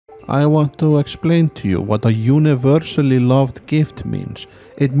I want to explain to you what a universally loved gift means.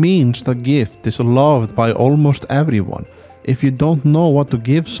 It means the gift is loved by almost everyone. If you don't know what to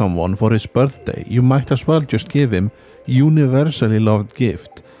give someone for his birthday, you might as well just give him universally loved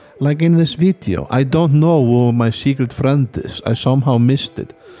gift. Like in this video, I don't know who my secret friend is. I somehow missed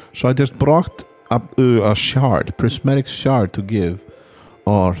it. So I just brought a shard, prismatic shard to give.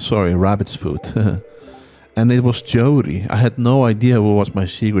 Or, sorry, rabbit's food. And it was Jody. I had no idea who was my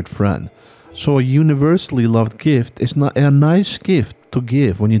secret friend. So a universally loved gift is not a nice gift to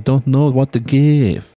give when you don't know what to give.